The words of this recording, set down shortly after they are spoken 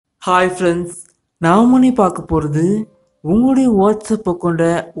Hi friends, நாம நீ பார்க்க போகிறது உங்களுடைய வாட்ஸ்அப்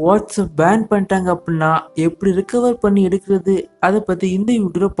அக்கௌண்ட்டை வாட்ஸ்அப் பேன் பண்ணிட்டாங்க அப்படின்னா எப்படி ரிகவர் பண்ணி எடுக்கிறது, அதை பற்றி இந்த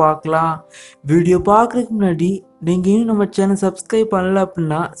வீடியோவில் பார்க்கலாம். வீடியோ பார்க்குறதுக்கு முன்னாடி நீங்கள் இன்னும் நம்ம சேனல் சப்ஸ்கிரைப் பண்ணல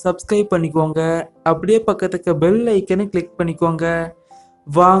அப்படின்னா சப்ஸ்கிரைப் பண்ணிக்கோங்க. அப்படியே பக்கத்துக்கு பெல் ஐக்கனை கிளிக் பண்ணிக்கோங்க.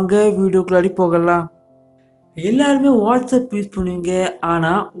 வாங்க வீடியோக்குள்ளாடி போகலாம். எல்லாருமே வாட்ஸ்அப் யூஸ் பண்ணுவீங்க.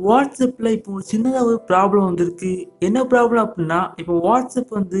 ஆனால் வாட்ஸ்அப்பில் இப்போ ஒரு சின்னதாக ஒரு ப்ராப்ளம் வந்திருக்கு. என்ன ப்ராப்ளம் அப்படின்னா, இப்போ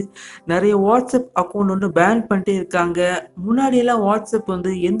வாட்ஸ்அப் நிறைய வாட்ஸ்அப் அக்கௌண்ட் பேன் பண்ணிட்டே இருக்காங்க. முன்னாடியெல்லாம் வாட்ஸ்அப்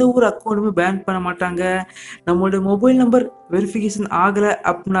எந்த ஒரு அக்கௌண்ட்டுமே பேன் பண்ண மாட்டாங்க. நம்மளுடைய மொபைல் நம்பர் வெரிஃபிகேஷன் ஆகலை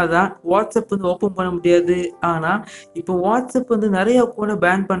அப்படின்னா தான் வாட்ஸ்அப் ஓப்பன் பண்ண முடியாது. ஆனால் இப்போ வாட்ஸ்அப் நிறைய அக்கௌண்ட்டை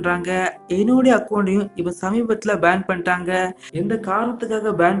பேன் பண்ணுறாங்க. என்னுடைய அக்கௌண்ட்டையும் இப்போ சமீபத்தில் பேன் பண்ணிட்டாங்க. எந்த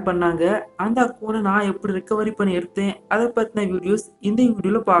காரணத்துக்காக பேன் பண்ணாங்க, அந்த அக்கௌண்ட்டை நான் எப்படி ரிகவரி பண்ணி எடுத்தேன், அதை பற்றின வீடியோஸ் இந்த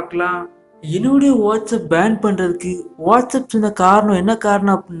வீடியோவில் பார்க்கலாம். என்னுடைய வாட்ஸ்அப் பேன் பண்ணுறதுக்கு வாட்ஸ்அப் சொன்ன காரணம் என்ன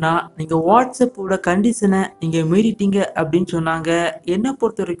காரணம் அப்படின்னா, நீங்கள் வாட்ஸ்அப்போட கண்டிஷனை நீங்கள் மீறிட்டீங்க அப்படின்னு சொன்னாங்க. என்னை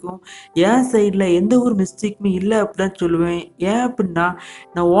பொறுத்த வரைக்கும் என் சைடில் எந்த ஒரு மிஸ்டேக்குமே இல்லை அப்படின்னு சொல்லுவேன். ஏன் அப்படின்னா,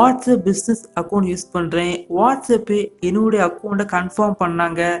 நான் வாட்ஸ்அப் பிஸ்னஸ் அக்கௌண்ட் யூஸ் பண்ணுறேன். வாட்ஸ்அப்பு என்னுடைய அக்கௌண்ட்டை கன்ஃபார்ம்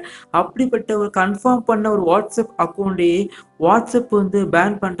பண்ணாங்க. அப்படிப்பட்ட ஒரு கன்ஃபார்ம் பண்ண ஒரு வாட்ஸ்அப் அக்கௌண்ட்டையே வாட்ஸ்அப்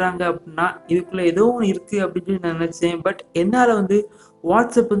பேன் பண்ணுறாங்க அப்படின்னா, இதுக்குள்ளே ஏதோ ஒன்று இருக்குது அப்படின்னு சொல்லி நான் நினச்சேன். பட் என்னால்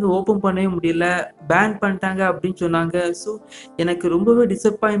வாட்ஸ்அப் ஓப்பன் பண்ணவே முடியல. பேன் பண்ணிட்டாங்க அப்படின்னு சொன்னாங்க. ஸோ எனக்கு ரொம்பவே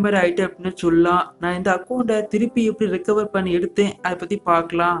டிசப்பாயின்மெண்ட் ஆகிட்டு அப்படின்னு சொல்லலாம். நான் இந்த அக்கௌண்ட்டை திருப்பி எப்படி ரெக்கவர் பண்ணி எடுத்தேன், அதை பற்றி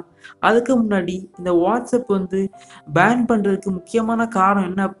பார்க்கலாம். அதுக்கு முன்னாடி இந்த வாட்ஸ்அப் பேன் பண்ணுறதுக்கு முக்கியமான காரணம்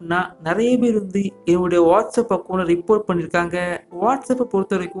என்ன அப்படின்னா, நிறைய பேர் என்னுடைய வாட்ஸ்அப் அக்கௌண்ட்டை ரிப்போர்ட் பண்ணியிருக்காங்க. வாட்ஸ்அப்பை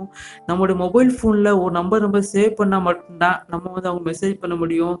பொறுத்த வரைக்கும் நம்மளுடைய மொபைல் ஃபோனில் ஒரு நம்பர் சேவ் பண்ணால் மட்டும்தான் நம்ம அவங்க மெசேஜ் பண்ண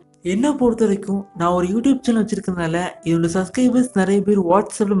முடியும். என்னை பொறுத்த வரைக்கும் நான் ஒரு யூடியூப் சேனல் வச்சிருக்கனால என்னோட சப்ஸ்கிரைபர்ஸ் நிறைய பேர்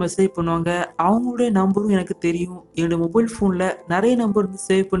வாட்ஸ்அப்பில் மெசேஜ் பண்ணுவாங்க. அவங்களுடைய நம்பரும் எனக்கு தெரியும். என்னோட மொபைல் ஃபோனில் நிறைய நம்பர்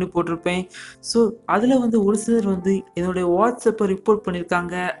சேவ் பண்ணி போட்டிருப்பேன். ஸோ அதில் ஒரு சிலர் என்னுடைய வாட்ஸ்அப்பை ரிப்போர்ட்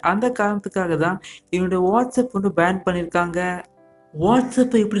பண்ணியிருக்காங்க. அந்த காரணத்துக்காக தான் என்னுடைய வாட்ஸ்அப் பேன் பண்ணியிருக்காங்க.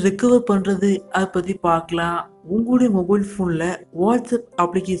 வாட்ஸ்அப்பை எப்படி ரெக்கவர் பண்ணுறது, அதை பற்றி பார்க்கலாம். உங்களுடைய மொபைல் ஃபோனில் வாட்ஸ்அப்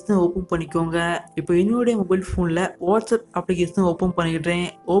அப்ளிகேஷனை ஓப்பன் பண்ணிக்கோங்க. இப்போ என்னுடைய மொபைல் ஃபோனில் வாட்ஸ்அப் அப்ளிகேஷனை ஓப்பன் பண்ணிக்கிட்டேன்.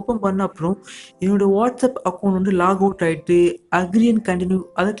 ஓப்பன் பண்ண அப்புறம் என்னுடைய வாட்ஸ்அப் அக்கௌண்ட் லாக் அவுட் ஆகிட்டு அக்ரி அண்ட் கண்டினியூ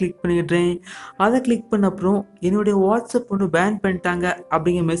அதை கிளிக் பண்ணிக்கிட்டேன். அதை கிளிக் பண்ண அப்புறம் என்னுடைய வாட்ஸ்அப் பேன் பண்ணிட்டாங்க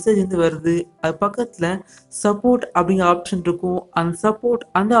அப்படிங்கிற மெசேஜ் வருது. அது பக்கத்தில் சப்போர்ட் அப்படிங்கிற ஆப்ஷன் இருக்கும். அந்த சப்போர்ட்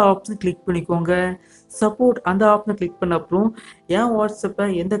அந்த ஆப்ஷன் கிளிக் பண்ணிக்கோங்க. சப்போர்ட் அந்த ஆப்ஷனை கிளிக் பண்ண அப்புறம் ஏன் வாட்ஸ்அப்பை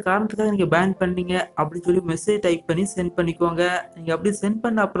எந்த காரணத்துக்காக நீங்கள் பேன் பண்ணீங்க அப்படின்னு சொல்லி மெசேஜ் டைப் பண்ணி சென்ட் பண்ணிக்கோங்க. நீங்கள் அப்படி சென்ட்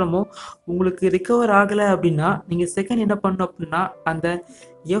பண்ண அப்புறமும் உங்களுக்கு ரிகவர் ஆகலை அப்படின்னா, நீங்கள் செகண்ட் என்ன பண்ணணும் அப்படின்னா, அந்த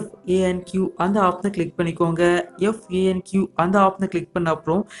FANQ அந்த ஆப்ஷனை கிளிக் பண்ணிக்கோங்க. FANQ அந்த ஆப்ஷனை கிளிக் பண்ண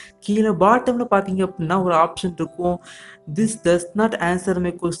அப்புறம் கீழே பாட்டமில் பார்த்தீங்க அப்படின்னா ஒரு ஆப்ஷன் இருக்கும். This does not answer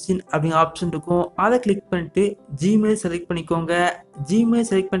my question அப்படிங்கிற ஆப்ஷன் இருக்கும். அதை கிளிக் பண்ணிட்டு ஜிமெயில் செலக்ட் பண்ணிக்கோங்க. ஜிமெயில்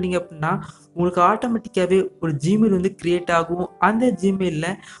செலக்ட் பண்ணிங்க அப்படின்னா உங்களுக்கு ஆட்டோமேட்டிக்காகவே ஒரு ஜிமெயில் கிரியேட் ஆகும். அந்த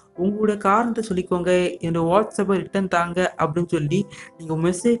ஜிமெயிலில் உங்களோட காரணத்தை சொல்லிக்கோங்க. என்னோட வாட்ஸ்அப்பை ரிட்டர்ன் தாங்க அப்படின்னு சொல்லி நீங்கள்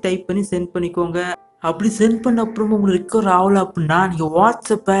மெசேஜ் டைப் பண்ணி சென்ட் பண்ணிக்கோங்க. அப்படி சென்ட் பண்ண அப்புறம் உங்களுக்கு ரிக்கவர் ஆகலை அப்படின்னா, நீங்கள்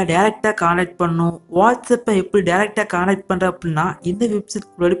வாட்ஸ்அப்பை டேரெக்டாக கான்டாக்ட் பண்ணணும். வாட்ஸ்அப்பை எப்படி டேரெக்டாக கான்டாக்ட் பண்ணுற அப்படின்னா, இந்த வெப்சைட்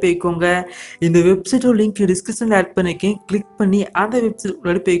முன்னாடி போய்க்கோங்க. இந்த வெப்சைட்டோட லிங்க் டிஸ்கிரிப்ஷனில் ஆட் பண்ணிக்கேன். கிளிக் பண்ணி அந்த வெப்சைட்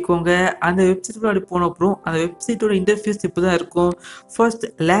முன்னாடி போய்க்கோங்க. அந்த வெப்சைட் முன்னாடி போன அப்புறம் அந்த வெப்சைட்டோட இன்டர்ஃபேஸ் இப்போ தான் இருக்கும். ஃபர்ஸ்ட்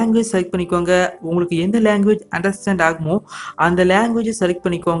லாங்குவேஜ் செலக்ட் பண்ணிக்கோங்க. உங்களுக்கு எந்த லாங்குவேஜ் அண்டர்ஸ்டாண்ட் ஆகுமோ அந்த லாங்குவேஜை செலக்ட்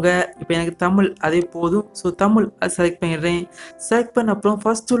பண்ணிக்கோங்க. இப்போ எனக்கு தமிழ் அதே போதும். ஸோ தமிழ் அதை செலக்ட் பண்ணிடுறேன். செலக்ட் பண்ண அப்புறம்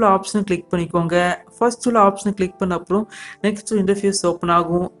ஃபர்ஸ்ட் உள்ள ஆப்ஷனை கிளிக் பண்ணிக்கோங்க. ஃபர்ஸ்ட் உள்ள ஆப்ஷனை கிளிக் பண்ண அப்புறம் நெக்ஸ்ட் இன்டர்ஃபேஸ் ஓப்பன்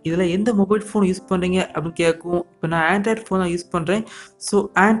ஆகும். இதில் எந்த மொபைல் ஃபோன் யூஸ் பண்ணுறீங்க அப்படின்னு கேட்கும். இப்போ நான் ஆண்ட்ராய்ட் ஃபோன் தான் யூஸ் பண்ணுறேன். ஸோ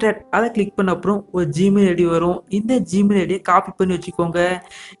ஆண்ட்ராய்ட் அதை கிளிக் பண்ண அப்புறம் ஒரு ஜிமெயில் ஐடி வரும். இந்த ஜிமெயில் ஐடியை காப்பி பண்ணி வச்சுக்கோங்க.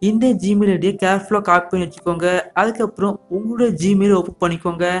 இந்த ஜிமெயில் ஐடியை கேர்ஃபுல்லாக காப்பி பண்ணி வச்சுக்கோங்க. அதுக்கப்புறம் உங்களோட ஜிமெயில் ஓப்பன்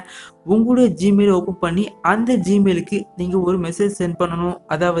பண்ணிக்கோங்க. உங்களுடைய ஜிமெயில் ஓப்பன் பண்ணி அந்த ஜிமெயிலுக்கு நீங்கள் ஒரு மெசேஜ் சென்ட் பண்ணணும்.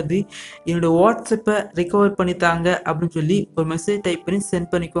 அதாவது என்னோடய வாட்ஸ்அப்பை ரிகவர் பண்ணித்தாங்க அப்படின்னு சொல்லி ஒரு மெசேஜ் டைப் பண்ணி சென்ட்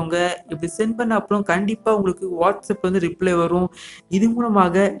பண்ணிக்கோங்க. இப்படி சென்ட் பண்ண அப்புறம் கண்டிப்பாக உங்களுக்கு வாட்ஸ்அப் ரிப்ளை வரும். இது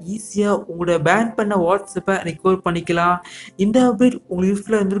மூலமாக ஈஸியாக உங்களோட பேன் பண்ண வாட்ஸ்அப்பை ரிகவர் பண்ணிக்கலாம். இந்த அப்டேட் உங்களுக்கு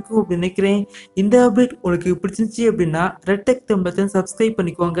யூஸ்ஃபுல்லாக இருந்திருக்கும் அப்படின்னு நினைக்கிறேன். இந்த அப்டேட் உங்களுக்கு பிடிச்சிருந்துச்சி அப்படின்னா ரெட் டெக் தமிழை சப்ஸ்கிரைப்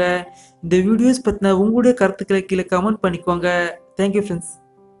பண்ணிக்கோங்க. இந்த வீடியோஸ் பற்றின உங்களுடைய கருத்துக்களை கீழே கமெண்ட் பண்ணிக்கோங்க. Thank you friends.